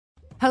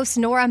Host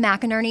Nora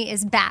McInerney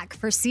is back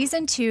for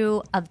season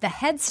 2 of The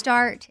Head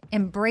Start,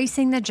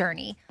 Embracing the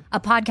Journey, a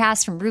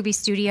podcast from Ruby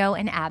Studio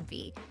and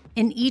AbbVie.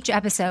 In each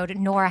episode,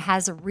 Nora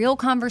has real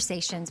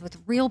conversations with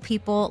real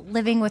people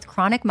living with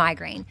chronic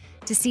migraine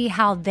to see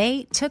how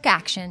they took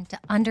action to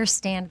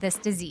understand this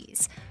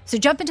disease. So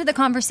jump into the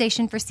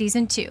conversation for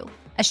season 2,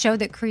 a show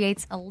that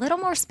creates a little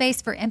more space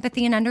for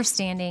empathy and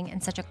understanding in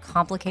such a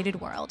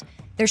complicated world.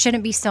 There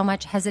shouldn't be so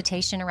much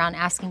hesitation around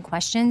asking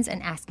questions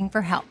and asking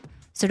for help.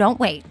 So don't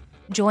wait.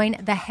 Join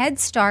The Head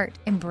Start,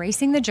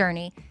 Embracing the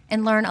Journey,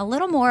 and learn a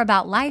little more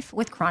about life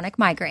with chronic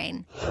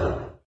migraine.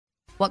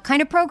 What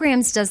kind of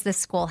programs does this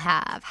school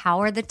have? How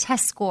are the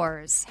test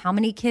scores? How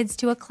many kids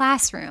to a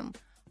classroom?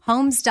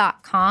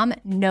 Homes.com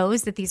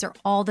knows that these are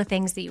all the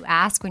things that you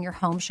ask when you're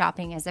home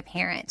shopping as a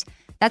parent.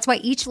 That's why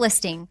each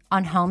listing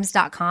on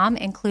Homes.com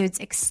includes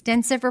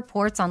extensive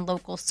reports on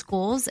local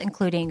schools,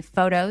 including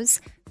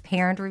photos,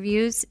 parent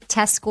reviews,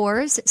 test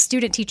scores,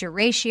 student-teacher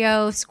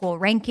ratio, school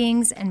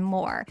rankings, and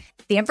more.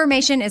 The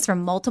information is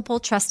from multiple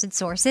trusted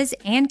sources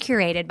and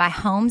curated by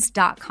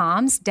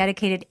Homes.com's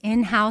dedicated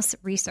in-house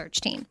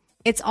research team.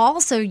 It's all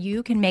so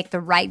you can make the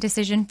right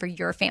decision for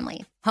your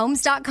family.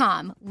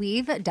 Homes.com,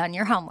 we've done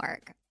your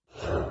homework.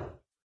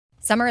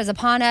 Summer is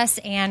upon us,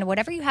 and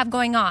whatever you have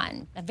going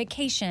on, a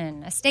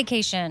vacation, a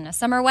staycation, a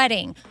summer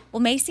wedding,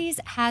 well,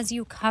 Macy's has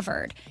you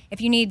covered.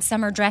 If you need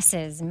summer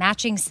dresses,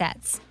 matching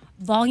sets,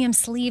 volume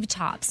sleeve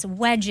tops,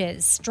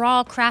 wedges,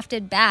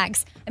 straw-crafted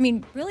bags. I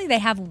mean, really, they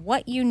have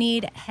what you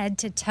need head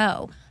to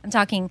toe. I'm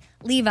talking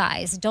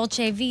Levi's,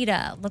 Dolce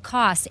Vita,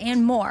 Lacoste,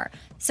 and more.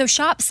 So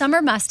shop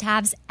summer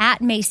must-haves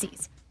at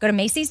Macy's. Go to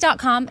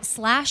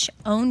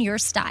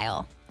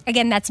Macy's.com/ownyourstyle.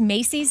 Again, that's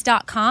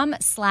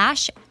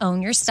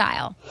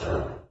Macy's.com/ownyourstyle.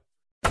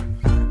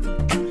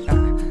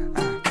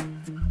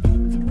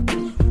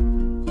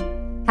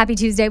 Happy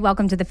Tuesday.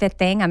 Welcome to The Fifth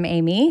Thing. I'm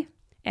Amy.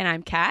 And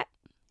I'm Kat.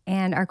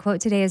 And our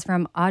quote today is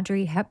from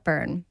Audrey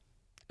Hepburn.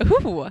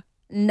 Ooh.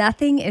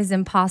 Nothing is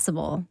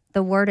impossible.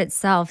 The word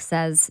itself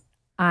says,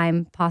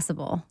 I'm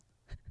possible.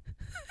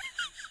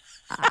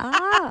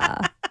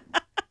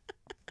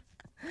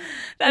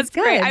 That's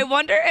great. I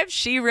wonder if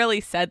she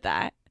really said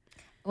that.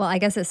 Well, I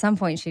guess at some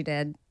point she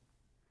did.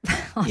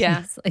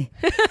 Honestly.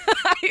 Yeah.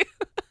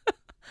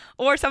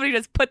 Or somebody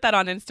just put that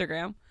on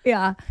Instagram.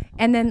 Yeah.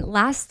 And then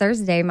last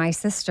Thursday, my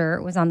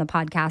sister was on the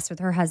podcast with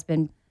her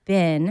husband,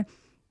 Ben,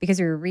 because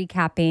we were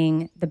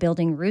recapping the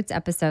Building Roots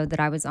episode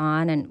that I was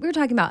on. And we were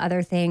talking about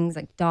other things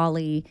like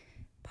Dolly,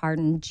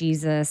 Pardon,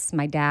 Jesus,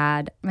 my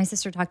dad. My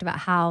sister talked about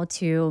how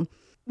to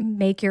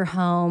make your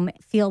home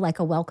feel like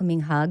a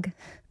welcoming hug.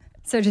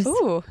 So just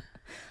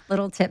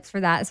little tips for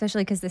that,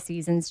 especially because the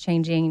season's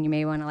changing and you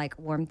may want to like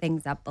warm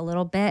things up a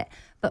little bit.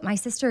 But my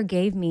sister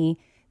gave me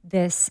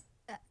this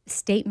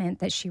statement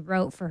that she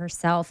wrote for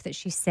herself that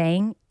she's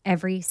saying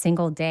every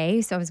single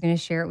day. So I was going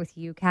to share it with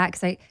you, Kat,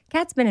 because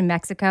Kat's been in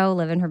Mexico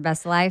living her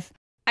best life.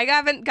 I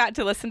haven't got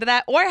to listen to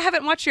that, or I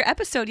haven't watched your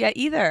episode yet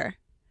either.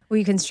 Well,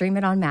 you can stream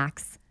it on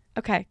Max.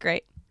 Okay,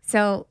 great.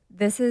 So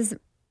this is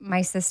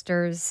my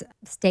sister's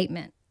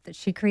statement that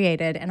she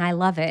created, and I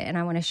love it. And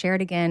I want to share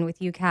it again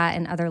with you, Kat,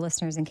 and other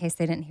listeners in case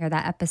they didn't hear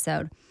that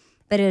episode.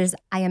 But it is,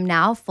 I am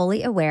now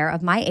fully aware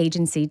of my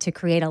agency to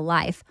create a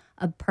life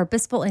of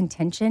purposeful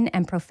intention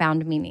and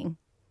profound meaning.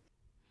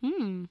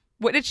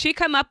 What, did she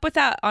come up with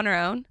that on her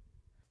own?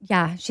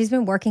 Yeah, she's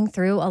been working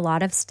through a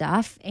lot of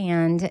stuff,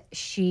 and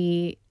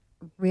she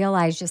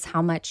realized just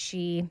how much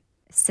she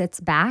sits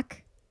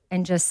back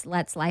and just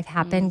lets life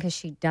happen because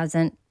she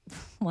doesn't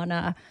want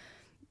to,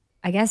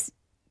 I guess,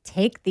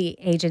 take the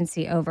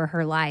agency over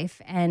her life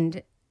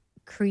and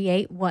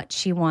create what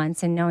she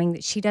wants, and knowing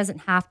that she doesn't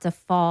have to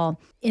fall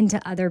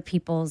into other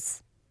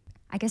people's,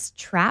 I guess,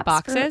 traps.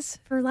 Boxes?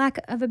 For lack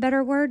of a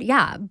better word.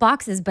 Yeah,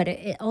 boxes, but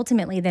it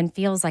ultimately then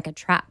feels like a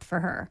trap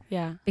for her.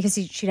 Yeah. Because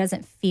she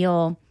doesn't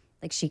feel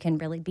like she can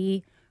really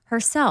be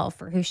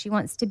herself or who she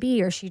wants to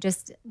be, or she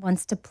just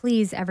wants to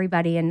please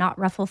everybody and not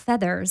ruffle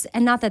feathers.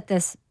 And not that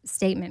this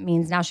statement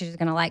means now she's just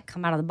going to like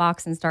come out of the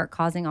box and start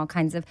causing all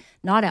kinds of,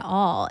 not at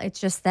all. It's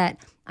just that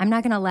I'm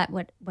not going to let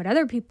what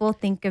other people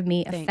think of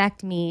me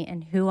affect me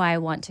and who I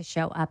want to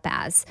show up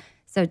as.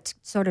 So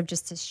sort of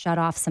just to shut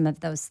off some of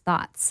those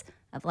thoughts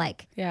of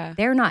like,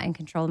 they're not in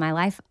control of my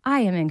life. I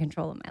am in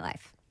control of my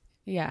life.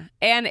 Yeah.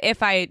 And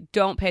if I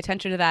don't pay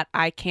attention to that,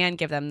 I can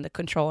give them the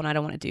control, and I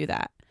don't want to do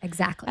that.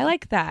 Exactly. I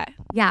like that.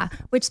 Yeah.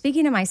 Which,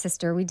 speaking of my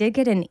sister, we did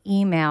get an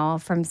email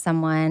from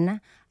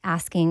someone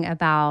asking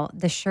about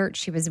the shirt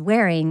she was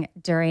wearing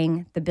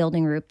during the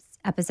Building Roots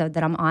episode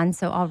that I'm on.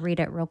 So I'll read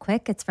it real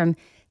quick. It's from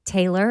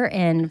Taylor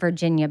in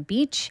Virginia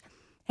Beach.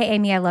 Hey,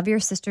 Amy, I love your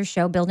sister's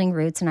show, Building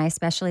Roots, and I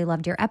especially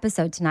loved your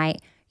episode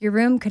tonight. Your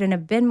room couldn't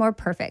have been more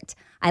perfect.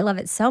 I love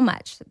it so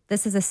much.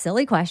 This is a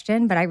silly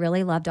question, but I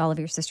really loved all of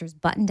your sister's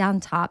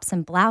button-down tops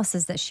and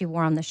blouses that she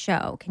wore on the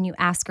show. Can you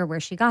ask her where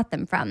she got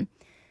them from?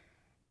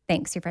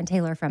 Thanks, your friend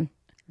Taylor from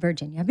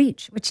Virginia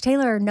Beach, which,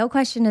 Taylor, no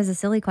question is a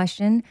silly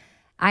question.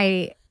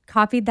 I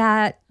copied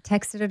that,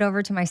 texted it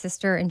over to my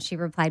sister, and she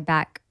replied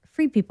back,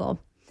 free people.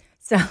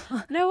 So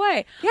no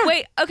way. Yeah.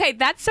 Wait, okay,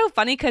 that's so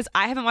funny because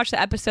I haven't watched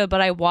the episode,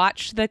 but I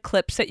watched the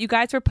clips that you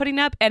guys were putting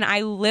up, and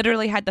I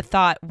literally had the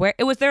thought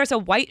there was a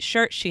white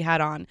shirt she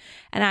had on,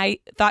 and I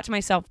thought to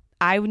myself,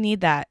 I would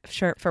need that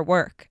shirt for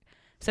work.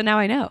 So now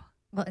I know.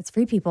 Well, it's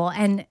Free People.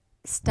 And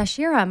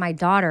Stashira, my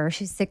daughter,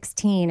 she's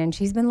 16, and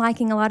she's been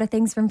liking a lot of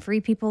things from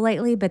Free People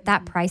lately, but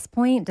that price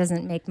point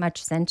doesn't make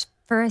much sense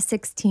for a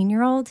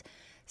 16-year-old.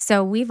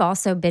 So we've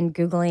also been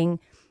Googling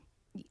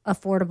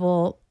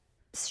affordable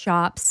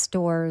shops,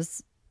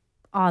 stores,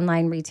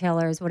 online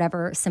retailers,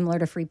 whatever, similar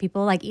to Free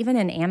People. Like even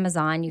in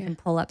Amazon, you can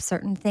pull up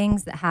certain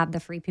things that have the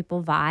Free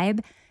People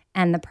vibe,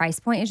 and the price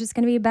point is just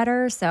going to be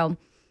better. So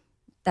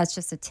that's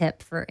just a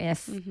tip for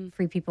if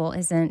Free People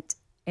isn't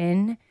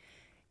in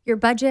your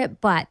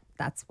budget, but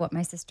that's what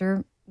my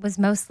sister was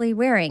mostly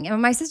wearing. And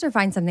when my sister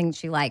finds something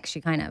she likes, she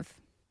kind of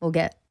will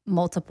get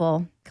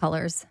multiple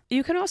colors.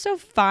 You can also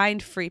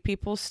find Free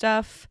People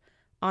stuff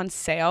on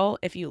sale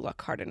if you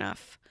look hard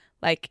enough.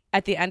 Like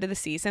at the end of the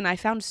season, I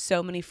found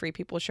so many Free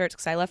People shirts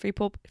because I love Free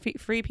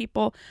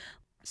People,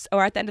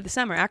 or at the end of the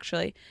summer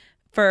actually,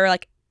 for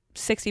like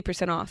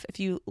 60% off if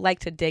you like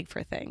to dig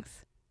for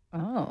things.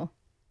 Oh.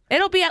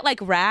 It'll be at like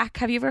Rack.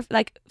 Have you ever,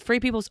 like Free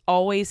People's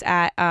always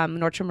at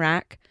Nordstrom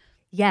Rack?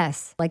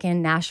 Yes. Like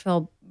in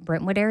Nashville,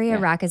 Brentwood area,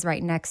 Rack is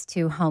right next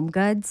to Home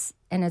Goods,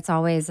 and it's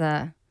always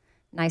a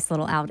nice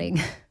little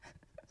outing.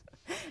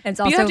 It's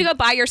also, you have to go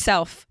by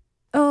yourself.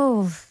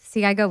 Oh,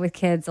 see, I go with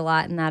kids a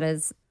lot, and that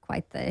is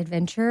quite the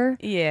adventure.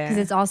 Yeah. Because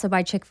it's also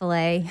by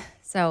Chick-fil-A.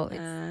 So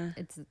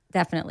it's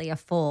definitely a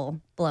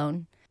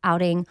full-blown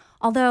outing.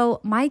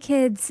 Although my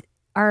kids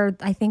are,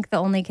 I think, the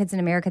only kids in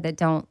America that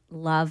don't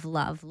love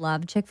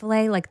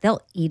Chick-fil-A. Like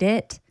they'll eat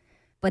it,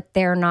 but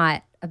they're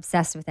not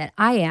obsessed with it.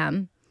 I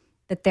am,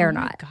 but they're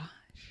not. Gosh.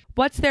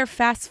 What's their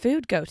fast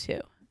food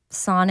go-to?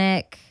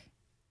 Sonic,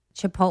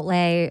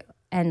 Chipotle,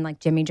 and like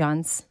Jimmy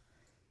John's.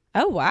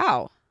 Oh,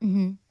 wow.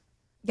 Mm-hmm.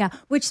 Yeah.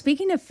 Which,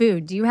 speaking of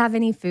food, do you have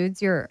any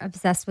foods you're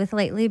obsessed with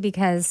lately?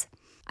 Because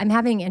I'm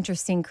having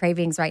interesting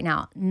cravings right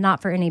now.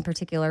 Not for any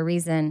particular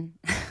reason,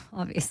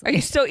 obviously. Are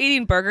you still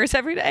eating burgers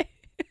every day?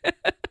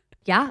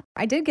 Yeah.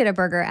 I did get a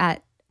burger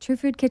at True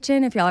Food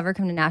Kitchen if y'all ever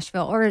come to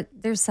Nashville. Or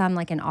there's some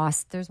like in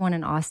Austin. There's one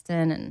in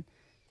Austin, and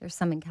there's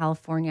some in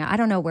California. I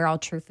don't know where all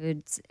True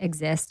Foods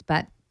exist,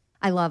 but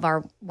I love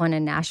our one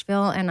in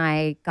Nashville. And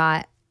I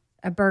got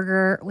a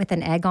burger with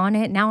an egg on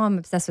it. Now I'm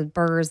obsessed with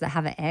burgers that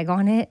have an egg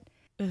on it.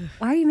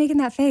 Why are you making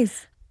that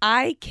face?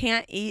 I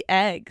can't eat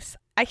eggs.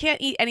 I can't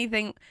eat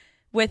anything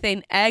with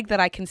an egg that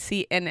I can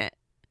see in it.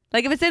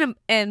 Like if it's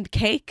in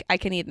cake, I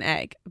can eat an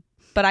egg,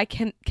 but I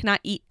cannot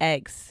eat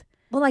eggs.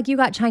 Well, like you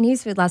got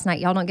Chinese food last night.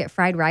 Y'all don't get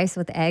fried rice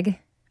with egg?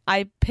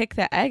 I pick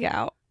the egg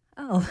out.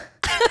 Oh.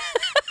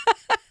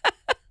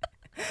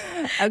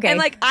 Okay. And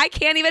like I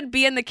can't even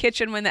be in the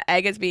kitchen when the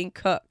egg is being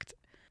cooked.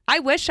 I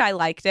wish I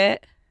liked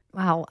it.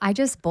 Wow. I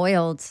just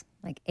boiled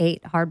like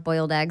 8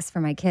 hard-boiled eggs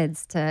for my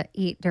kids to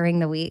eat during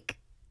the week.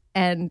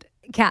 And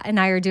Kat and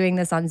I are doing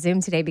this on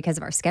Zoom today because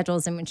of our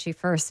schedules. And when she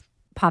first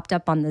popped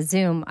up on the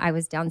Zoom, I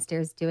was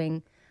downstairs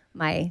doing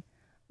my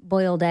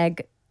boiled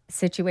egg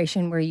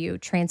situation where you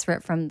transfer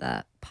it from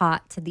the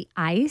pot to the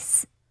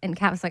ice. And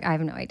Kat was like, I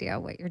have no idea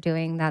what you're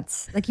doing.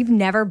 That's like, you've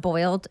never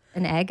boiled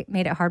an egg,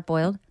 made it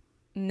hard-boiled?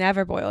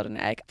 Never boiled an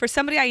egg. For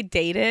somebody I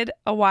dated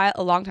a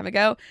long time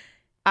ago,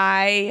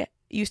 I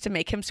used to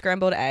make him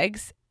scrambled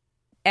eggs.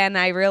 And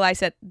I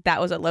realized that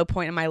was a low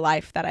point in my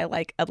life that I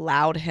like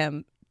allowed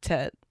him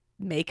to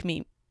make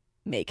him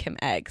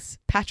eggs.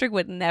 Patrick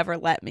would never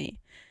let me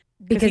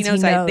because he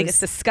knows I think it's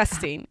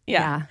disgusting.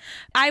 Yeah.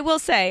 I will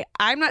say,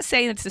 I'm not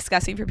saying it's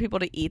disgusting for people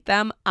to eat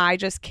them. I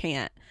just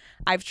can't.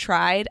 I've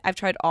tried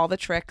all the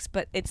tricks,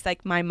 but it's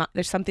like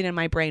there's something in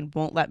my brain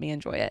won't let me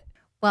enjoy it.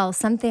 Well,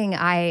 something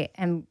I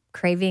am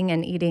craving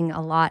and eating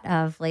a lot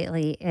of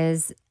lately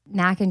is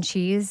mac and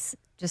cheese,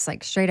 just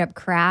like straight up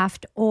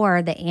Kraft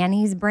or the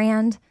Annie's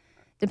brand.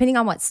 Depending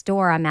on what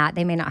store I'm at,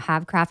 they may not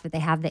have Kraft, but they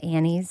have the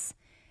Annie's.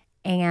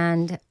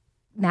 And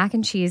mac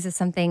and cheese is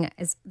something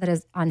that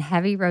is on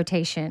heavy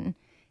rotation.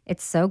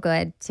 It's so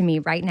good to me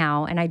right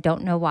now, and I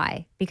don't know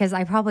why. Because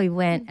I probably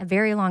went a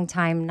very long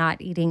time not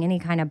eating any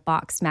kind of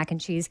boxed mac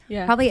and cheese.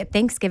 Yeah. Probably at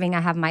Thanksgiving,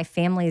 I have my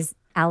family's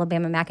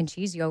Alabama mac and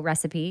cheese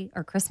recipe,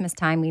 or Christmas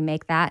time we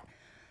make that.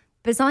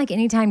 But it's not like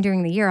any time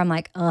during the year I'm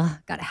like,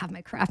 gotta have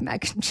my Kraft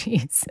mac and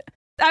cheese.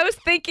 I was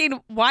thinking,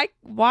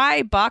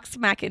 why boxed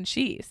mac and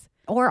cheese?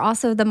 Or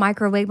also the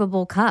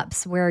microwavable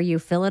cups where you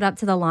fill it up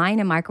to the line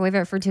and microwave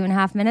it for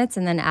 2.5 minutes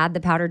and then add the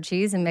powdered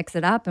cheese and mix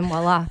it up and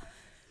voila.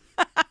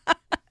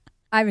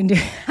 I've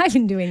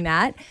been doing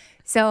that.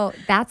 So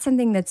that's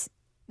something that's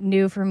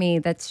new for me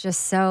that's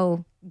just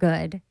so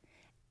good.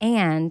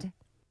 And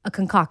a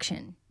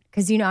concoction.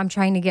 Because, I'm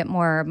trying to get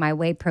more of my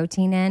whey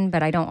protein in,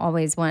 but I don't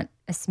always want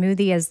a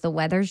smoothie as the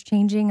weather's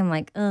changing. I'm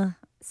like,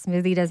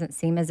 smoothie doesn't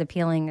seem as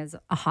appealing as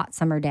a hot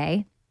summer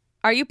day.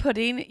 Are you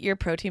putting your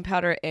protein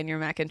powder in your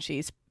mac and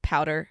cheese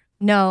powder?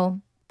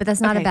 No, but that's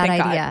not a bad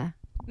idea.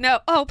 God. No.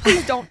 Oh,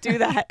 please don't do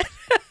that.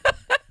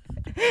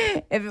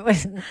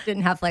 if it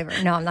didn't have flavor.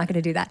 No, I'm not going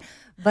to do that.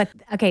 But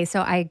okay,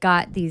 so I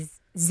got these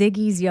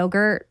Ziggy's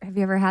yogurt. Have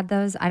you ever had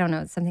those? I don't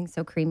know. It's something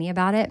so creamy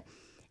about it.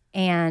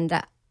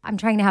 And I'm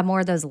trying to have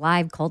more of those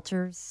live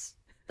cultures.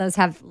 Those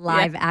have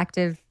live,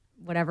 active,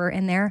 whatever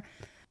in there.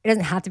 It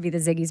doesn't have to be the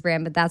Ziggy's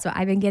brand, but that's what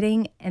I've been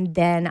getting. And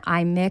then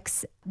I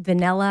mix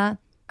vanilla,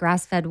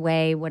 grass-fed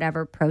whey,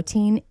 whatever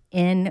protein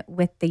in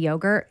with the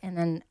yogurt. And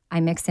then I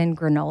mix in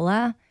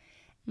granola.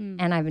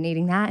 And I've been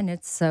eating that, and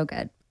it's so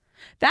good.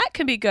 That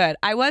can be good.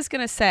 I was going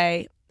to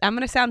say, I'm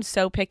going to sound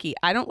so picky.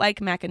 I don't like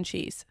mac and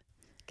cheese.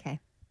 Okay.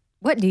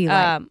 What do you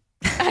like?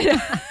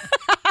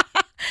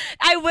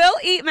 I will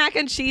eat mac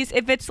and cheese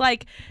if it's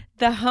like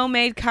the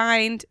homemade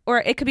kind, or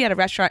it could be at a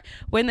restaurant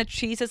when the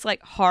cheese is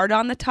like hard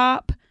on the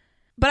top.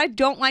 But I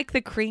don't like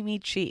the creamy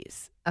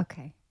cheese.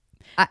 Okay.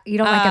 You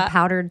don't like a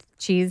powdered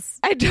cheese?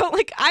 I don't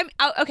like,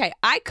 okay,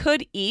 I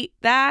could eat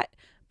that,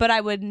 but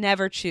I would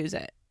never choose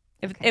it.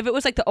 If it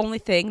was like the only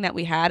thing that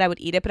we had, I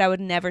would eat it, but I would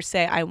never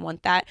say I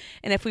want that.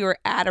 And if we were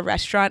at a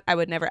restaurant, I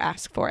would never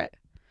ask for it.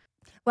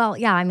 Well,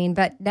 yeah, I mean,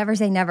 but never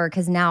say never,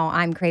 because now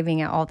I'm craving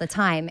it all the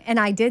time. And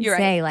I did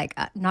say like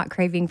not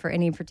craving for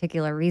any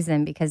particular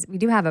reason, because we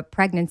do have a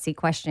pregnancy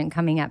question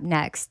coming up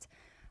next.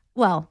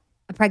 Well,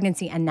 a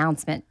pregnancy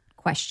announcement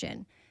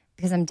question,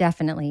 because I'm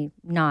definitely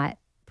not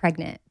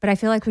pregnant. But I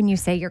feel like when you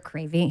say you're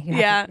craving,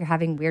 you're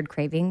having weird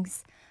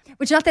cravings.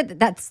 Which, not that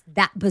that's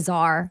that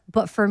bizarre,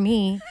 but for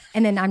me,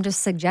 and then I'm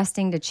just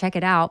suggesting to check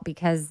it out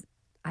because,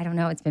 I don't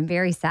know, it's been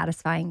very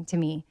satisfying to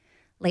me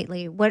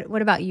lately.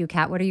 What about you,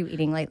 Kat? What are you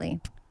eating lately?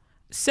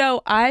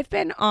 So I've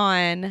been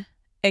on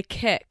a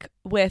kick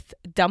with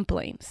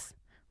dumplings,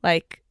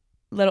 like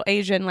little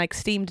Asian, like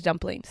steamed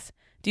dumplings.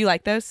 Do you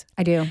like those?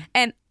 I do.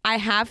 And I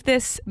have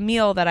this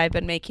meal that I've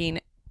been making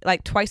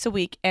like twice a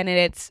week, and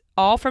it's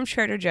all from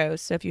Trader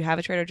Joe's. So if you have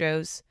a Trader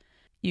Joe's,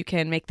 you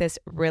can make this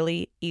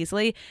really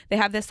easily. They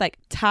have this like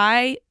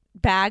Thai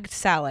bagged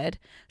salad.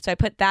 So I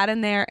put that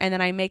in there, and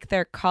then I make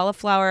their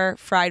cauliflower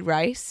fried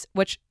rice,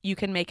 which you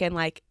can make in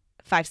like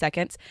 5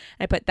 seconds.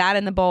 I put that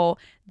in the bowl.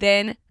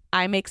 Then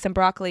I make some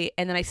broccoli,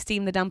 and then I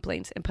steam the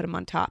dumplings and put them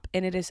on top.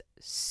 And it is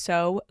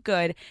so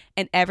good.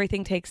 And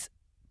everything takes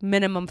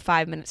minimum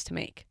 5 minutes to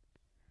make.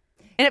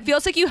 And it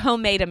feels like you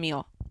homemade a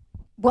meal.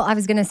 Well, I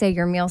was going to say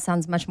your meal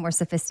sounds much more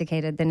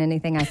sophisticated than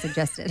anything I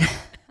suggested.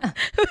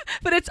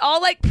 But it's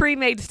all like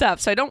pre-made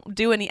stuff, so I don't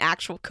do any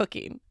actual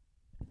cooking.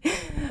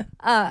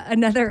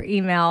 Another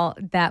email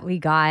that we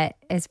got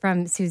is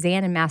from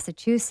Suzanne in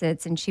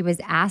Massachusetts, and she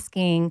was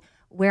asking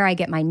where I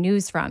get my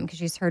news from, because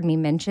she's heard me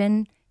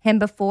mention him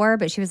before,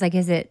 but she was like,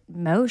 is it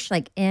Moshe,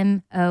 like M-O-S-H-E?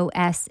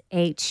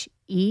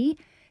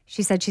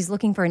 She said she's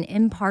looking for an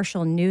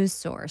impartial news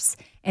source,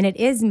 and it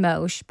is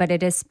Moshe, but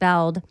it is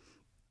spelled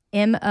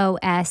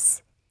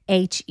M-O-S-H-E-H.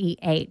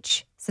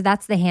 So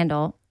that's the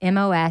handle,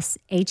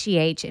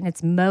 M-O-S-H-E-H, and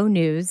it's Mo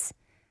News,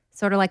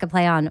 sort of like a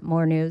play on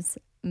more news,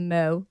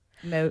 Mo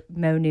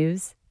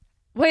News.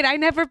 Wait, I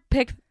never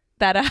picked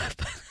that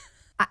up.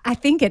 I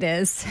think it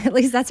is. At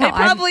least that's how it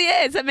probably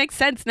is. It makes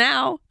sense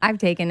now. I've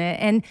taken it.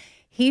 And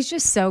he's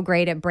just so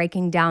great at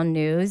breaking down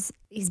news.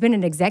 He's been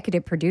an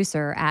executive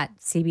producer at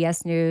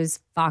CBS News,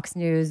 Fox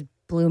News,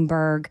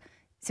 Bloomberg.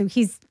 So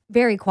he's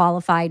very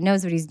qualified,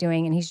 knows what he's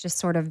doing, and he's just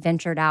sort of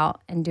ventured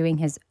out and doing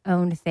his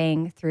own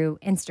thing through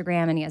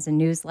Instagram, and he has a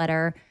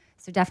newsletter.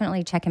 So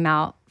definitely check him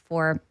out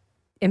for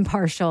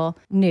impartial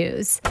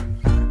news.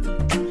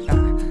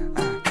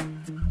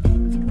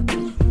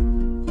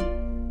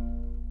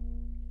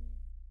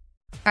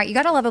 All right, you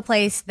got to love a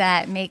place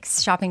that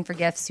makes shopping for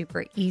gifts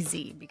super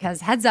easy,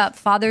 because heads up,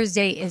 Father's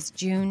Day is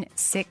June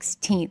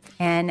 16th,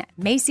 and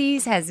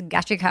Macy's has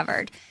got you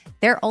covered.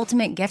 Their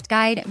ultimate gift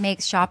guide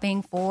makes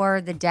shopping for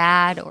the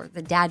dad or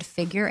the dad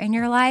figure in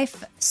your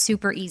life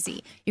super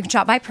easy. You can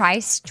shop by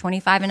price,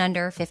 25 and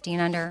under, 50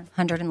 and under,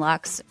 100 and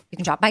lux. You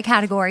can shop by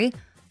category,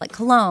 like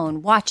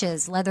cologne,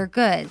 watches, leather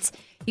goods.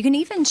 You can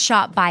even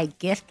shop by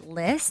gift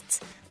lists.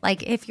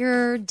 Like if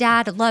your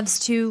dad loves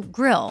to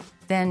grill,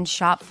 then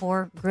shop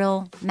for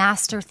grill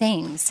master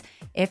things.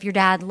 If your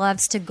dad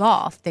loves to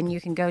golf, then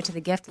you can go to the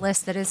gift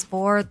list that is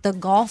for the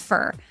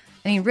golfer.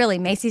 I mean, really,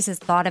 Macy's has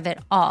thought of it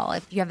all.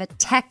 If you have a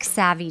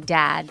tech-savvy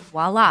dad,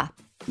 voila,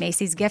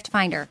 Macy's Gift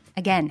Finder,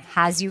 again,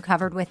 has you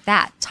covered with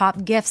that.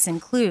 Top gifts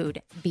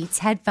include Beats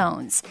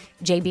headphones,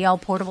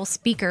 JBL portable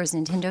speakers,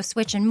 Nintendo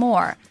Switch, and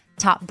more.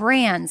 Top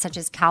brands such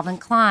as Calvin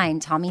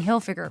Klein, Tommy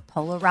Hilfiger,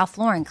 Polo Ralph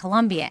Lauren,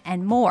 Columbia,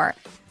 and more.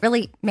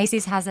 Really,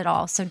 Macy's has it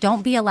all, so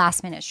don't be a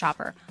last-minute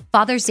shopper.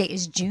 Father's Day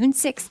is June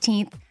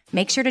 16th.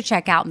 Make sure to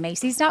check out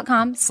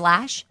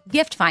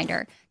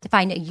Macys.com/giftfinder to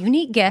find a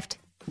unique gift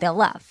they'll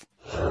love.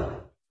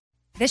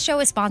 This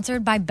show is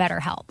sponsored by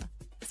BetterHelp.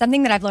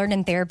 Something that I've learned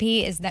in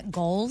therapy is that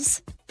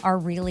goals are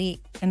really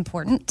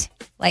important.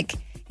 Like,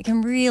 it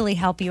can really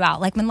help you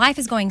out. Like, when life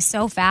is going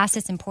so fast,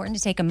 it's important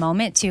to take a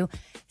moment to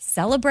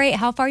celebrate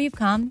how far you've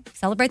come,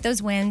 celebrate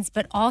those wins,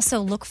 but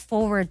also look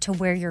forward to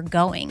where you're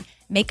going.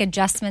 Make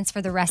adjustments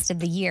for the rest of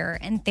the year.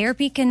 And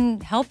therapy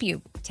can help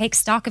you take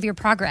stock of your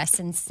progress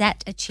and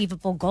set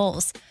achievable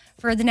goals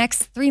for the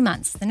next 3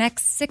 months, the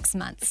next 6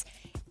 months.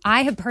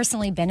 I have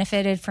personally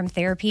benefited from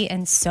therapy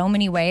in so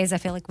many ways. I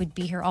feel like we'd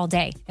be here all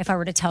day if I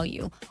were to tell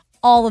you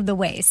all of the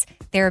ways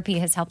therapy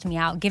has helped me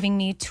out, giving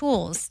me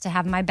tools to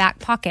have in my back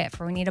pocket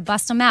for when we need to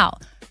bust them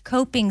out,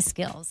 coping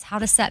skills, how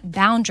to set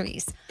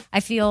boundaries.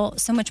 I feel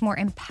so much more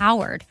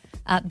empowered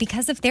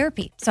because of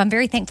therapy. So I'm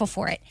very thankful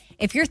for it.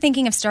 If you're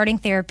thinking of starting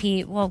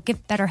therapy, well,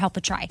 give BetterHelp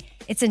a try.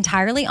 It's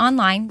entirely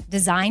online,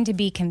 designed to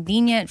be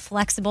convenient,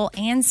 flexible,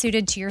 and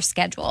suited to your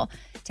schedule.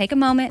 Take a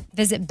moment,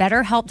 visit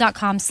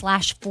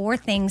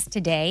betterhelp.com/4things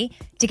today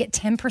to get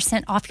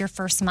 10% off your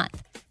first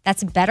month.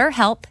 That's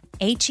BetterHelp,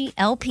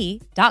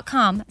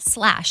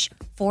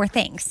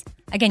 HELP.com/4things.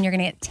 Again, you're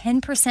going to get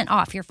 10%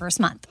 off your first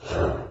month.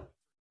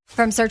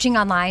 From searching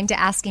online to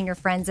asking your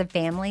friends and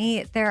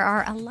family, there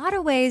are a lot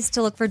of ways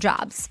to look for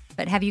jobs.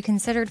 But have you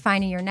considered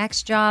finding your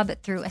next job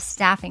through a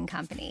staffing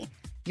company?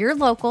 Your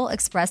local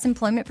Express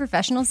Employment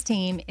Professionals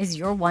team is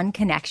your one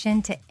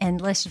connection to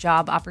endless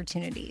job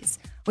opportunities.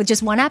 With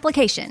just one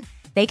application,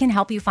 they can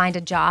help you find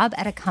a job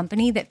at a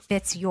company that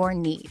fits your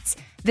needs.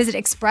 Visit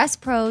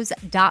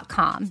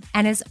expresspros.com.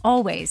 And as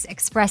always,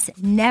 Express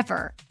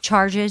never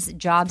charges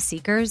job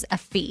seekers a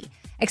fee.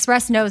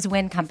 Express knows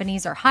when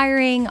companies are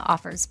hiring,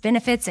 offers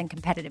benefits and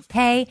competitive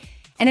pay,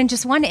 and in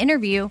just one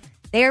interview,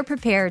 they are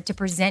prepared to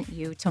present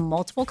you to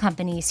multiple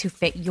companies who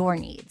fit your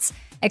needs.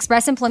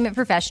 Express Employment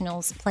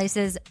Professionals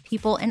places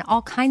people in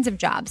all kinds of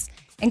jobs,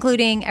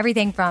 including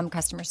everything from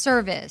customer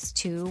service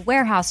to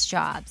warehouse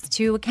jobs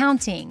to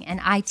accounting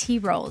and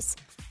IT roles.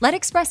 Let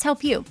Express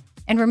help you.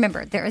 And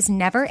remember, there is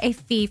never a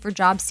fee for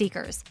job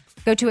seekers.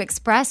 Go to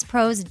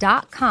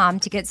expresspros.com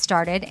to get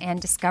started and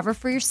discover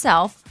for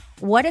yourself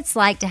what it's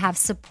like to have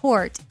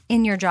support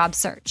in your job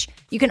search.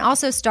 You can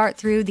also start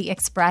through the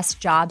Express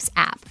Jobs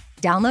app.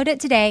 Download it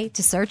today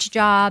to search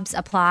jobs,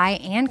 apply,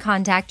 and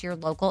contact your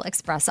local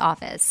Express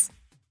office.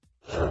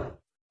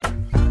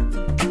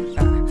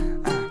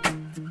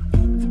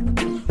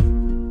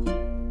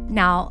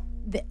 Now,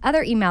 the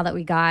other email that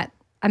we got,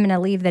 I'm going to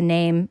leave the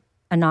name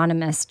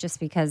anonymous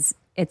just because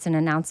it's an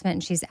announcement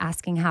and she's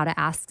asking how to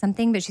ask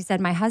something. But she said,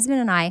 my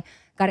husband and I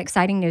got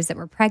exciting news that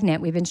we're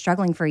pregnant. We've been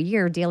struggling for a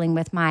year dealing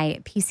with my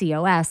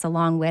PCOS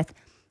along with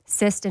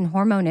cyst and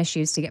hormone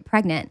issues to get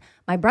pregnant.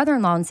 My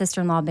brother-in-law and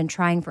sister-in-law have been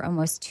trying for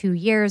almost 2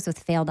 years with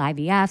failed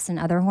IVFs and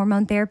other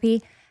hormone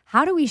therapy.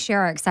 How do we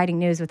share our exciting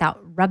news without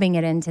rubbing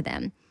it into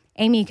them?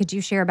 Amy, could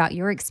you share about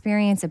your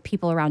experience of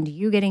people around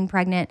you getting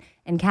pregnant?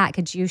 And Kat,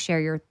 could you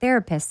share your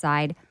therapist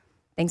side?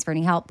 Thanks for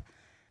any help.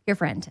 Your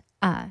friend.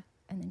 And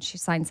then she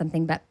signed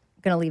something, but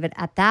I'm going to leave it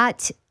at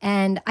that.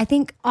 And I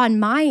think on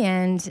my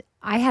end,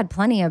 I had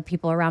plenty of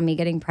people around me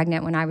getting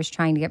pregnant when I was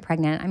trying to get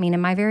pregnant. I mean,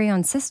 and my very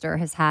own sister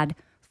has had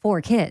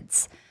 4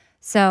 kids.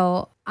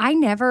 So I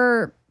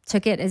never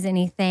took it as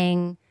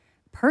anything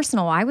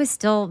personal. I was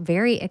still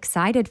very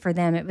excited for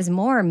them. It was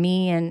more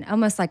me and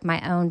almost like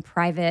my own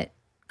private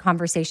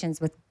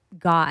conversations with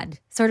God,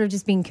 sort of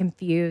just being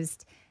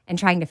confused and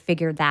trying to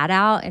figure that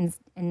out and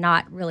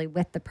not really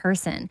with the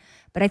person.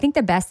 But I think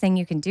the best thing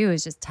you can do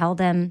is just tell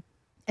them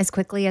as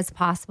quickly as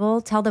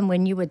possible. Tell them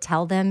when you would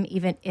tell them,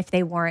 even if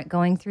they weren't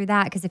going through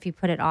that, because if you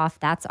put it off,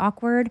 that's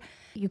awkward.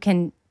 You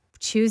can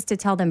choose to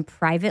tell them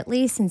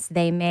privately since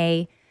they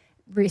may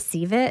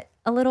receive it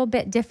a little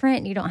bit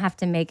different. You don't have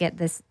to make it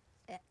this,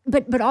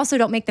 but also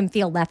don't make them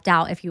feel left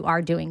out if you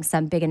are doing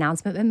some big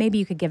announcement, but maybe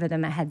you could give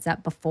them a heads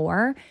up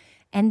before.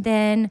 And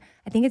then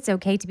I think it's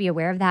okay to be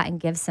aware of that and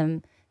give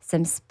some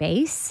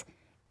space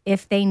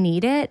if they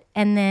need it.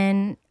 And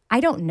then I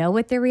don't know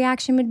what their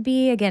reaction would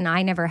be. Again,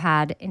 I never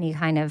had any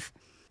kind of,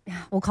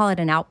 we'll call it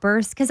an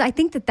outburst, because I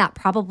think that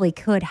probably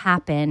could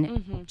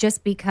happen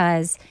just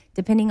because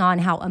depending on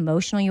how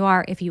emotional you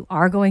are, if you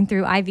are going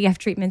through IVF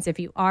treatments, if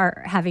you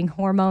are having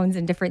hormones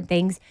and different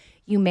things,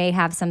 you may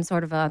have some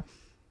sort of a,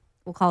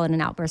 we'll call it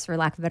an outburst for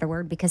lack of a better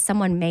word, because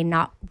someone may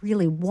not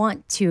really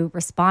want to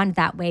respond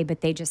that way, but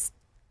they just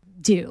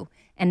do.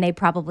 And they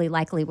probably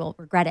likely will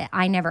regret it.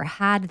 I never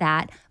had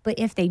that. But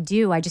if they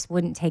do, I just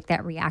wouldn't take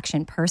that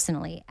reaction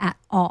personally at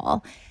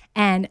all.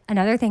 And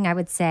another thing I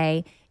would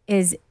say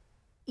is,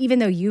 even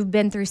though you've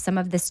been through some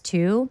of this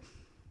too,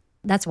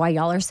 that's why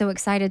y'all are so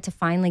excited to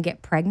finally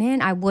get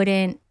pregnant. I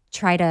wouldn't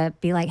try to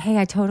be like, hey,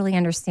 I totally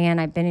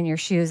understand. I've been in your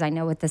shoes. I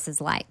know what this is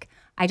like.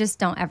 I just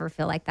don't ever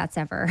feel like that's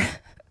ever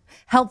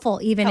helpful,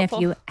 even if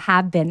you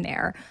have been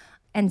there.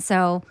 And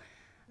so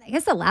I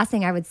guess the last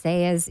thing I would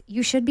say is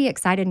you should be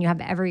excited and you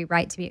have every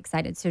right to be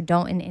excited. So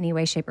don't in any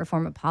way, shape, or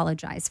form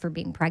apologize for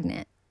being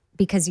pregnant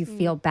because you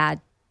feel bad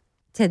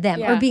to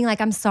them or being like,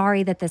 I'm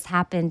sorry that this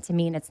happened to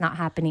me and it's not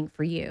happening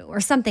for you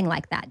or something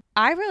like that.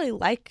 I really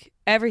like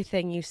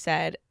everything you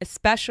said,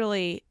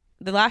 especially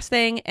the last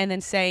thing and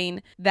then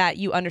saying that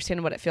you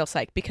understand what it feels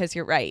like, because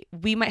you're right.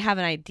 We might have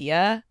an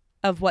idea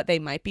of what they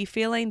might be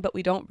feeling, but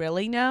we don't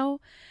really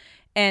know.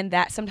 And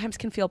that sometimes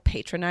can feel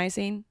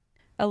patronizing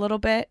a little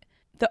bit.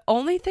 The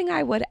only thing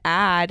I would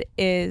add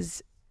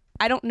is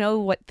I don't know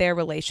what their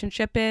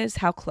relationship is,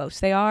 how close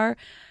they are,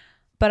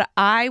 but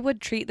I would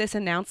treat this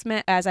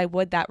announcement as I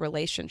would that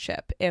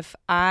relationship. If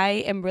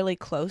I am really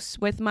close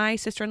with my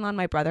sister-in-law and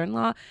my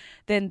brother-in-law,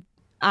 then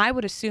I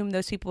would assume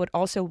those people would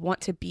also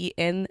want to be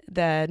in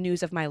the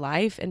news of my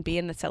life and be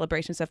in the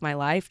celebrations of my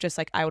life, just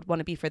like I would want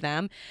to be for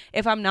them.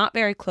 If I'm not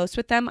very close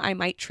with them, I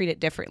might treat it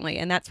differently.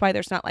 And that's why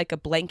there's not like a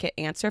blanket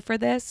answer for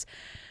this.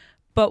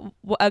 But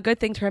a good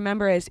thing to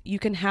remember is you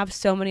can have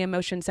so many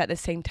emotions at the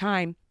same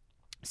time.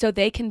 So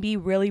they can be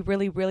really,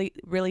 really, really,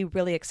 really,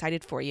 really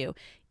excited for you,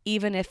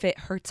 even if it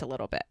hurts a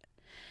little bit.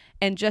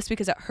 And just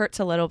because it hurts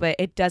a little bit,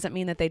 it doesn't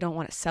mean that they don't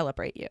want to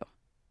celebrate you.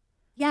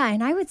 Yeah,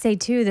 and I would say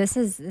too,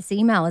 this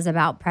email is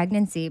about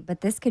pregnancy,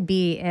 but this could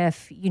be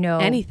if,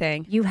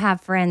 anything. You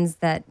have friends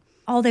that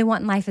all they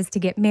want in life is to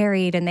get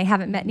married and they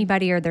haven't met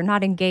anybody or they're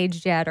not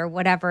engaged yet or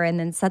whatever, and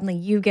then suddenly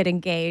you get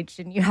engaged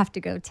and you have to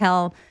go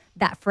tell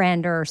that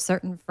friend or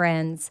certain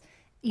friends,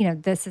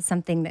 this is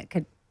something that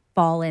could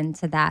fall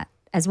into that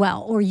as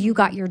well. Or you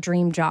got your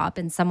dream job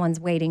and someone's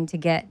waiting to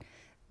get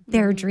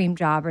their dream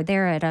job, or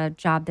they're at a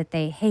job that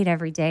they hate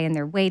every day and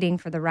they're waiting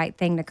for the right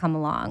thing to come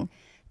along.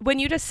 When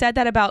you just said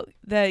that about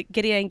the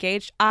getting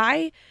engaged,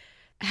 I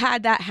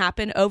had that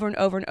happen over and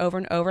over and over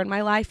and over in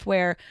my life,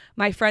 where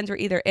my friends were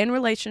either in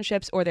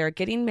relationships or they're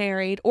getting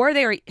married or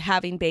they were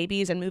having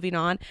babies and moving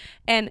on.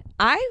 And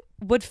I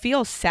would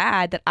feel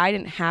sad that I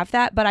didn't have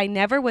that, but I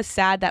never was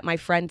sad that my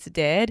friends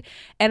did.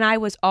 And I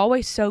was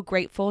always so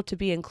grateful to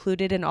be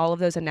included in all of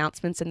those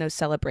announcements and those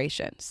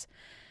celebrations.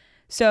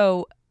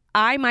 So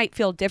I might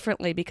feel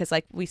differently because,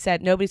 like we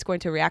said, nobody's going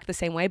to react the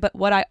same way. But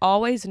what I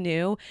always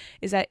knew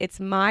is that it's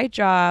my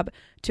job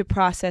to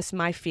process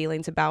my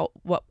feelings about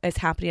what is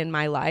happening in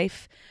my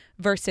life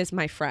versus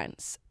my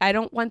friends. I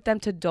don't want them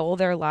to dull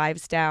their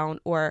lives down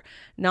or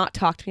not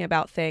talk to me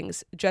about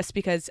things just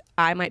because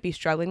I might be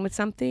struggling with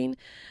something,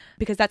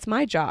 because that's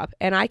my job.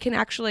 And I can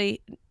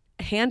actually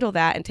handle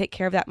that and take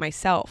care of that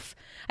myself.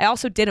 I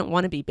also didn't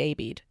want to be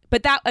babied.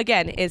 But that,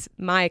 again, is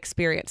my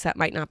experience. That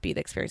might not be the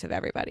experience of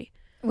everybody.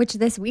 Which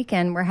this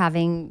weekend we're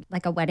having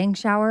like a wedding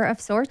shower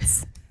of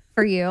sorts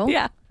for you.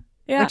 Yeah.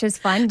 Which is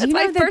fun. That's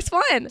my first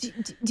one.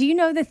 Do you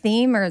know the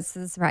theme, or is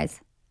it a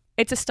surprise?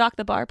 It's a Stock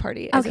the Bar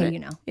party. Okay,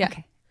 Yeah.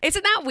 Okay.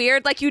 Isn't that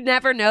weird? Like, you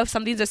never know if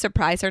something's a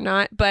surprise or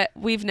not, but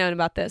we've known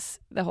about this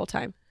the whole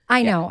time.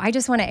 I know. I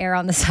just want to err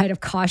on the side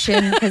of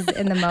caution because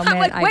in the moment. I'm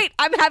like, wait,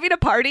 I'm having a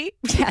party?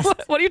 Yes.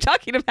 What are you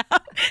talking about?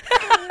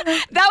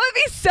 That would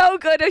be so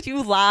good if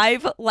you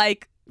live,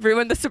 like,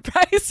 ruin the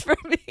surprise for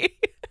me.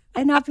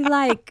 And not be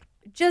like,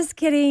 just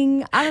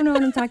kidding. I don't know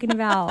what I'm talking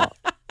about.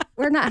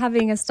 We're not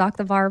having a Stock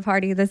the Bar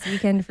party this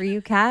weekend for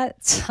you, Kat.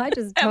 I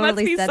just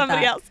totally said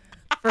that else.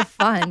 for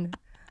fun.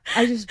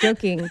 I was just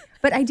joking.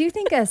 But I do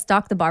think a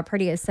Stock the Bar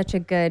party is such a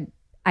good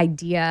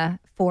idea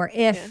for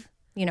if,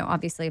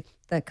 obviously if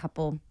the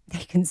couple, they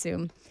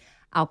consume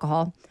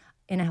alcohol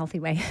in a healthy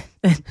way,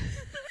 then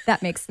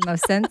that makes the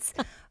most sense.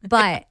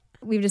 But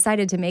we've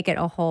decided to make it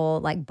a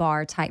whole like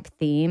bar type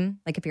theme,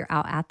 like if you're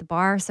out at the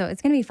bar. So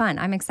it's going to be fun.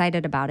 I'm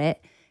excited about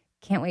it.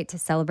 Can't wait to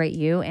celebrate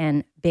you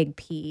and Big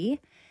P.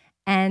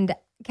 And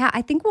Kat,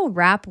 I think we'll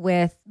wrap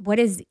with what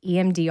is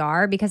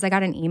EMDR, because I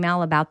got an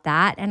email about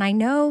that. And I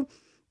know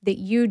that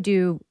you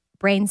do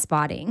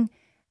Brainspotting.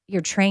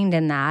 You're trained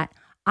in that.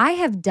 I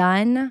have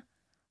done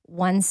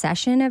one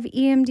session of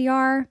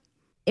EMDR.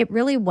 It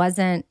really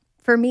wasn't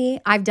for me.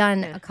 I've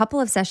done a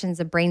couple of sessions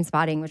of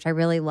Brainspotting, which I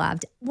really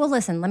loved. Well,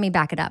 listen, let me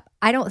back it up.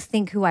 I don't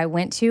think who I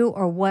went to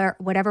or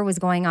whatever was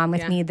going on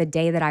with me the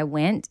day that I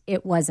went,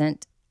 it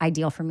wasn't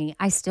ideal for me.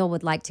 I still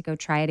would like to go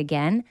try it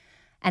again.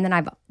 And then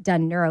I've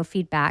done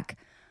neurofeedback.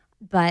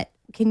 But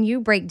can you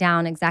break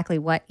down exactly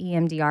what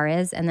EMDR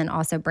is and then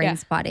also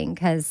Brainspotting?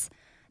 Because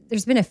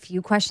there's been a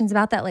few questions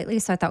about that lately,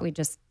 so I thought we'd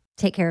just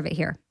take care of it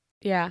here.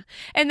 Yeah.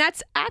 And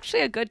that's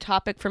actually a good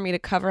topic for me to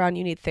cover on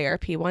You Need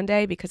Therapy one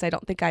day, because I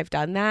don't think I've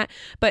done that.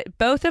 But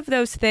both of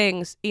those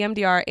things,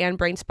 EMDR and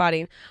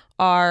Brainspotting,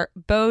 are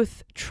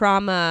both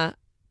trauma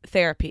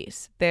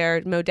therapies.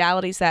 They're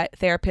modalities that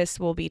therapists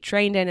will be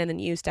trained in and then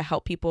use to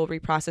help people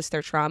reprocess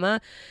their trauma.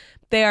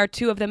 They are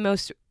two of the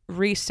most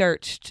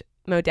researched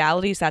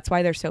modalities. That's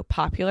why they're so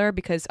popular,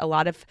 because a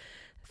lot of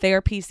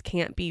therapies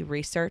can't be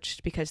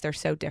researched because they're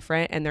so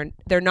different and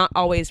they're not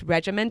always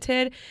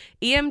regimented.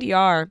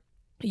 EMDR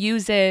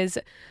uses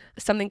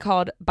something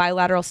called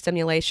bilateral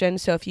stimulation.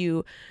 So if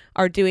you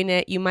are doing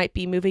it, you might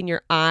be moving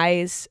your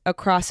eyes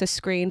across a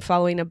screen,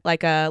 following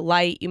a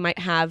light. You might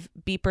have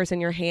beepers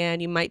in your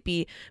hand. You might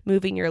be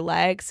moving your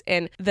legs.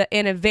 And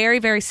in a very,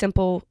 very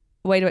simple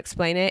way to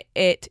explain it,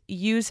 it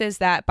uses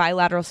that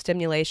bilateral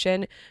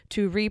stimulation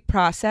to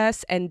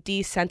reprocess and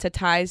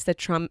desensitize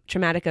the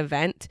traumatic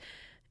event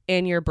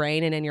in your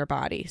brain and in your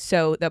body.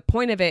 So the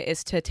point of it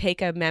is to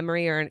take a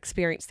memory or an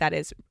experience that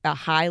is a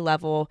high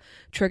level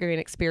triggering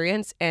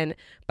experience, and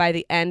by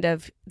the end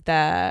of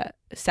the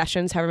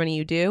sessions, however many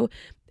you do,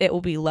 it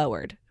will be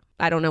lowered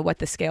I don't know what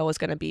the scale is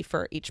going to be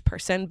for each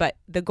person, but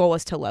the goal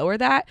is to lower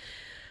that.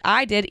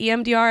 I did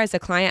EMDR as a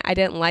client. I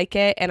didn't like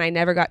it, and I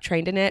never got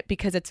trained in it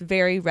because it's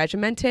very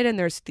regimented and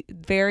there's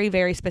very,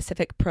 very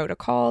specific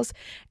protocols.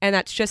 And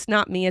that's just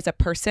not me as a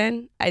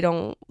person. I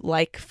don't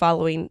like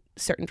following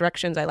certain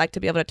directions. I like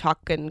to be able to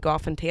talk and go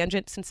off on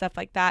tangents and stuff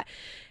like that.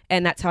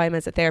 And that's how I am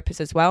as a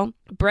therapist as well.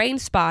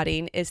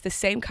 Brainspotting is the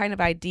same kind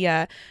of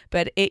idea,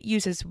 but it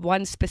uses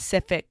one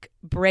specific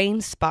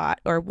brain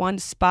spot or one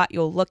spot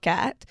you'll look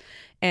at.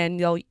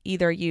 And you'll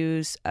either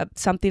use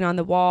something on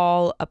the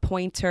wall, a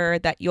pointer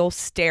that you'll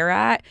stare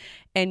at,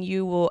 and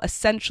you will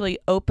essentially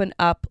open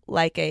up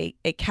like a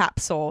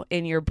capsule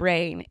in your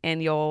brain,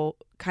 and you'll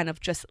kind of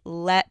just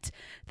let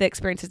the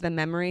experiences, the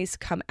memories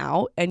come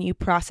out, and you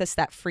process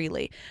that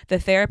freely. The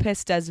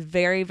therapist does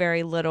very,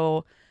 very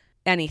little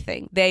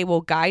anything. They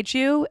will guide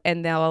you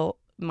and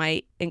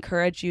might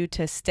encourage you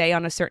to stay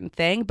on a certain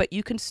thing, but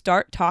you can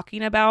start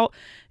talking about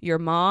your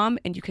mom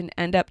and you can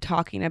end up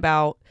talking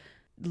about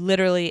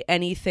literally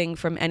anything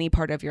from any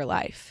part of your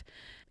life.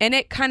 And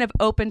it kind of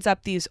opens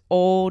up these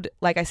old,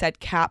 like I said,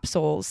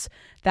 capsules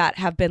that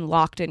have been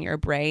locked in your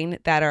brain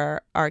that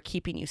are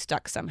keeping you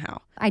stuck somehow.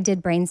 I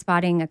did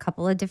Brainspotting a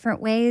couple of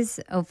different ways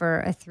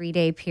over a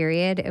 3-day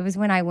period. It was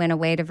when I went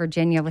away to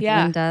Virginia with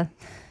Linda,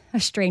 a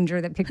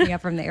stranger that picked me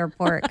up from the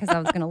airport because I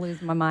was going to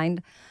lose my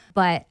mind.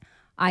 But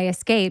I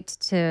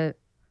escaped to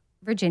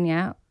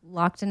Virginia,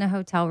 locked in a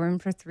hotel room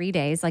for 3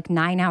 days, like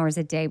 9 hours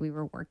a day we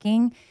were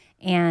working.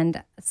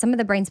 And some of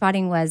the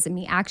Brainspotting was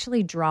me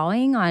actually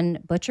drawing on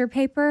butcher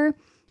paper.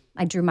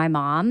 I drew my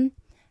mom.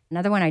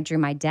 Another one I drew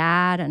my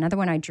dad. Another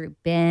one I drew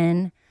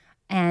Ben.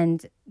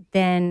 And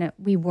then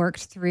we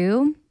worked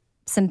through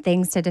some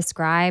things to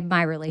describe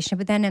my relationship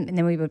with them. And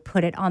then we would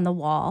put it on the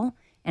wall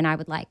and I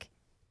would like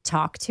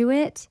talk to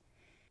it.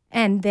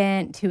 And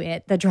then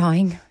the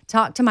drawing,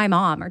 talk to my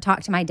mom or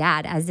talk to my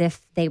dad as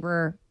if they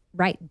were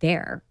right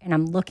there. And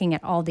I'm looking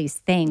at all these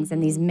things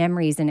and these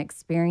memories and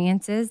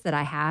experiences that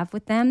I have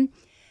with them.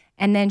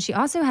 And then she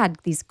also had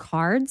these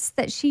cards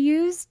that she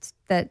used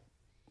that,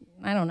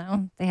 I don't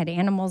know, they had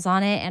animals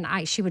on it.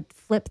 And she would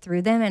flip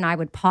through them and I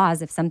would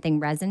pause if something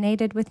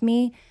resonated with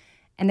me.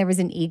 And there was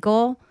an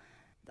eagle.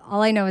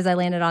 All I know is I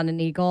landed on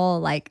an eagle,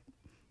 like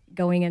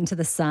going into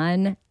the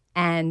sun.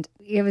 And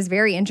it was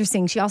very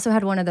interesting. She also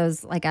had one of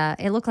those,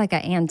 it looked like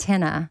an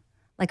antenna,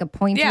 like a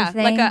pointer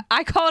thing.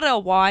 I call it a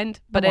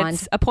wand, but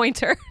it's a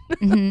pointer.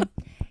 Mm-hmm.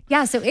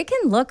 Yeah, so it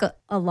can look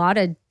a lot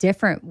of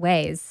different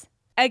ways.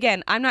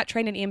 Again, I'm not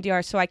trained in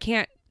EMDR, so I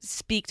can't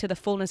speak to the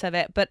fullness of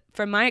it. But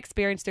from my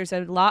experience, there's a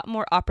lot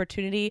more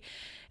opportunity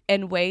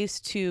and ways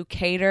to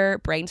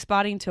cater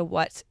Brainspotting to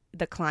what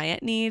the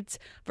client needs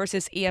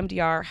versus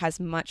EMDR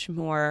has much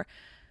more,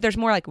 there's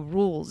more like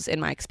rules in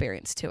my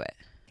experience to it.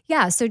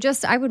 Yeah, so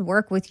I would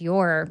work with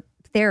your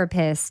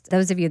therapist,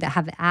 those of you that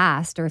have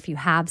asked, or if you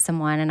have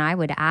someone, and I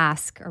would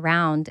ask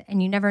around,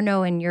 and you never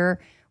know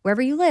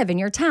wherever you live in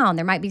your town,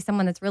 there might be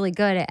someone that's really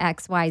good at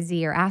X, Y,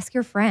 Z, or ask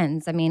your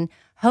friends. I mean,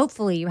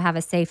 hopefully you have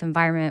a safe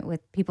environment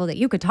with people that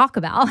you could talk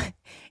about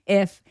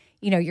if,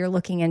 you're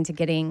looking into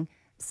getting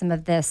some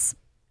of this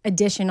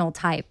additional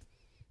type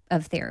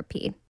of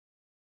therapy.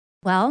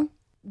 Well,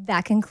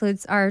 that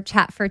concludes our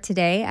chat for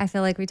today. I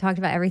feel like we talked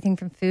about everything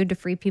from food to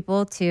free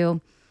people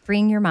to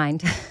freeing your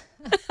mind.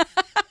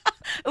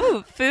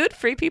 Ooh, food,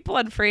 free people,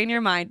 and freeing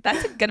your mind.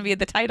 That's going to be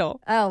the title.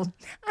 Oh,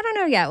 I don't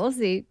know yet. We'll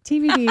see.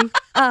 TBD.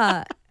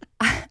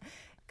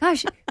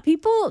 Gosh,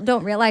 people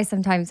don't realize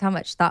sometimes how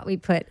much thought we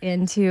put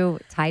into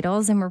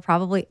titles, and we're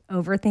probably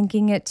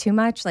overthinking it too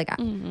much.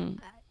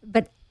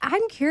 But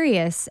I'm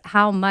curious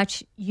how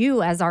much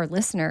you, as our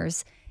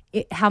listeners,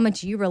 how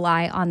much you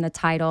rely on the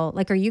title.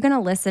 Like, are you going to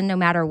listen no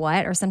matter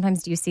what? Or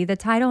sometimes do you see the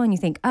title and you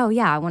think, oh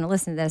yeah, I want to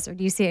listen to this? Or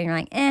do you see it and you're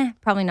like,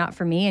 probably not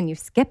for me, and you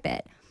skip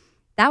it?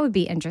 That would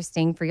be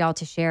interesting for y'all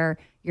to share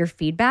your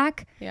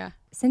feedback. Yeah.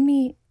 Send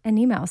me an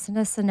email. Send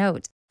us a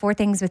note.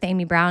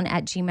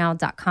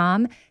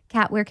 4thingswithamybrown@gmail.com.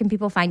 Kat, where can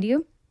people find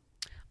you?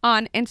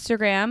 On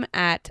Instagram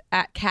at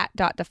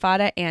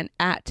kat.defada and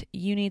at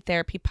You Need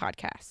Therapy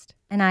Podcast.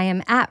 And I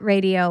am at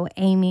Radio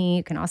Amy.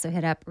 You can also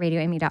hit up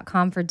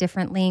radioamy.com for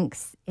different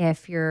links.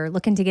 If you're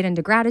looking to get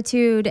into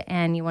gratitude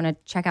and you want to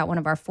check out one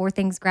of our 4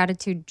 Things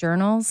Gratitude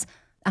journals,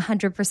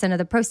 100% of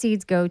the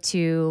proceeds go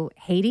to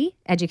Haiti,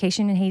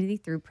 education in Haiti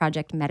through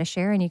Project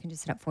MetaShare, and you can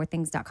just hit up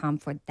 4things.com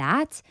for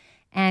that.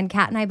 And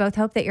Kat and I both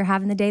hope that you're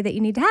having the day that you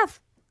need to have.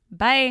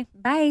 Bye.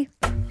 Bye.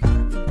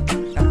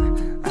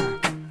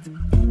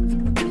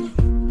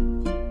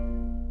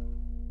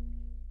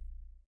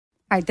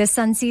 All right, this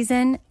sun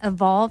season,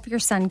 evolve your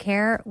sun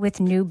care with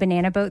new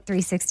Banana Boat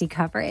 360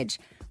 coverage.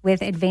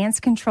 With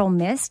Advanced Control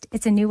Mist,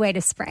 it's a new way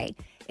to spray.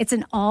 It's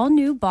an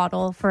all-new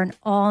bottle for an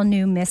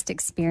all-new mist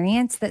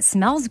experience that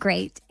smells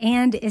great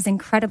and is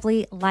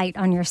incredibly light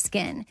on your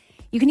skin.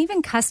 You can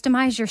even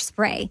customize your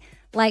spray.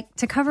 Like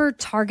to cover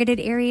targeted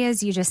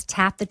areas, you just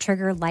tap the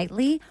trigger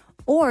lightly,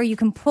 or you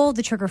can pull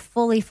the trigger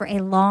fully for a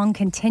long,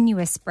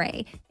 continuous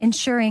spray,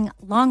 ensuring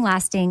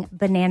long-lasting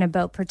Banana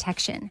Boat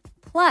protection.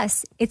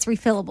 Plus, it's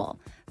refillable.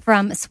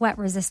 From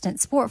sweat-resistant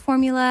sport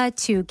formula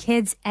to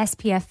kids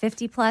SPF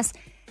 50+,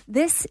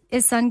 this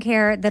is sun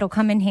care that'll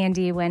come in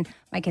handy when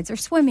my kids are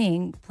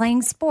swimming,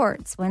 playing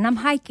sports, when I'm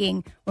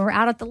hiking, when we're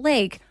out at the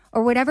lake,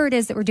 or whatever it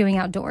is that we're doing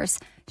outdoors.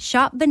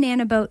 Shop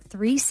Banana Boat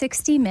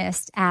 360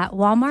 Mist at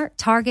Walmart,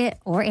 Target,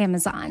 or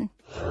Amazon.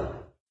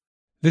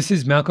 This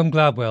is Malcolm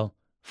Gladwell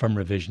from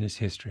Revisionist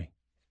History.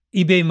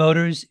 eBay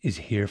Motors is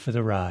here for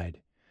the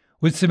ride.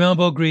 With some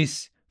elbow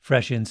grease,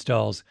 fresh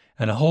installs,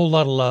 and a whole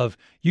lot of love,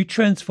 you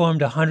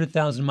transformed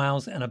 100,000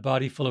 miles and a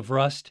body full of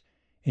rust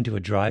into a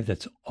drive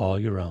that's all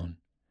your own.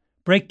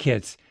 Brake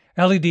kits,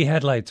 LED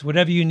headlights,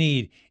 whatever you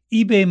need,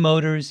 eBay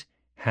Motors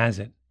has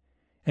it.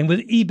 And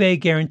with eBay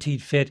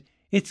Guaranteed Fit,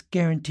 it's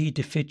guaranteed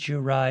to fit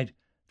your ride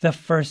the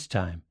first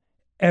time,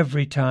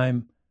 every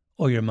time,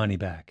 or your money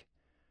back.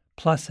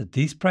 Plus, at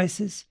these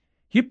prices,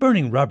 you're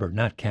burning rubber,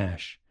 not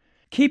cash.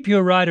 Keep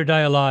your ride or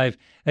die alive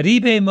at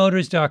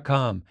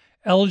ebaymotors.com.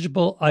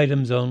 Eligible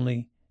items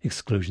only.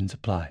 Exclusions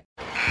apply.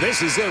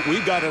 This is it.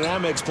 We've got an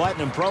Amex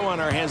Platinum Pro on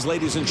our hands,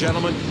 ladies and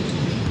gentlemen.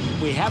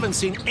 We haven't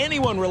seen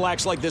anyone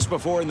relax like this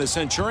before in the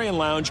Centurion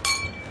Lounge.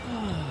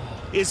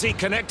 Is he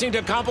connecting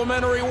to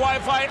complimentary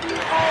Wi-Fi? Oh,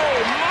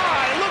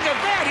 my! Look at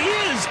that! He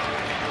is!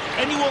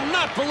 And you will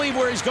not believe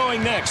where he's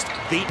going next.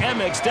 The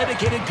Amex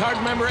dedicated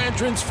card member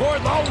entrance for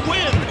the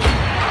win!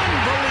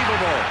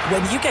 Unbelievable!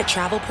 When you get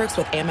travel perks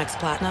with Amex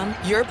Platinum,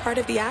 you're part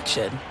of the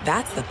action.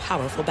 That's the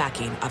powerful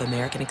backing of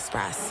American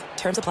Express.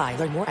 Terms apply.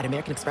 Learn more at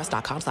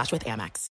americanexpress.com/withAmex.